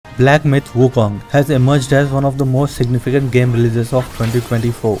Black Myth: Wukong has emerged as one of the most significant game releases of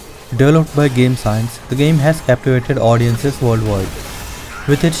 2024. Developed by Game Science, the game has captivated audiences worldwide.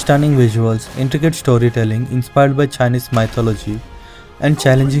 With its stunning visuals, intricate storytelling inspired by Chinese mythology, and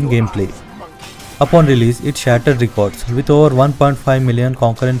challenging gameplay. Upon release, it shattered records with over 1.5 million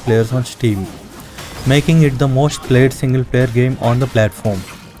concurrent players on Steam, making it the most played single-player game on the platform.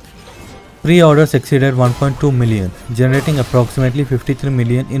 Pre-orders exceeded 1.2 million, generating approximately 53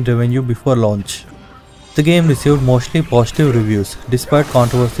 million in revenue before launch. The game received mostly positive reviews, despite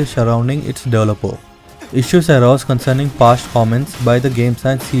controversy surrounding its developer. Issues arose concerning past comments by the Game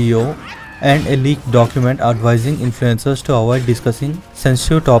Science CEO and a leaked document advising influencers to avoid discussing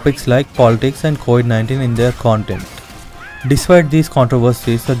sensitive topics like politics and COVID-19 in their content. Despite these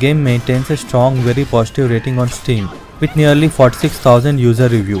controversies, the game maintains a strong, very positive rating on Steam, with nearly 46,000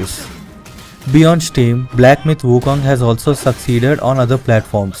 user reviews. Beyond Steam, Black Myth: Wukong has also succeeded on other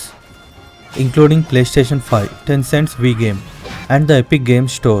platforms, including PlayStation 5, Tencent's Wii Game, and the Epic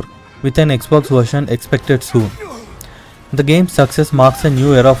Games Store, with an Xbox version expected soon. The game's success marks a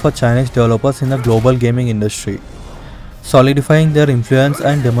new era for Chinese developers in the global gaming industry, solidifying their influence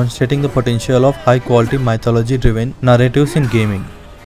and demonstrating the potential of high-quality mythology-driven narratives in gaming.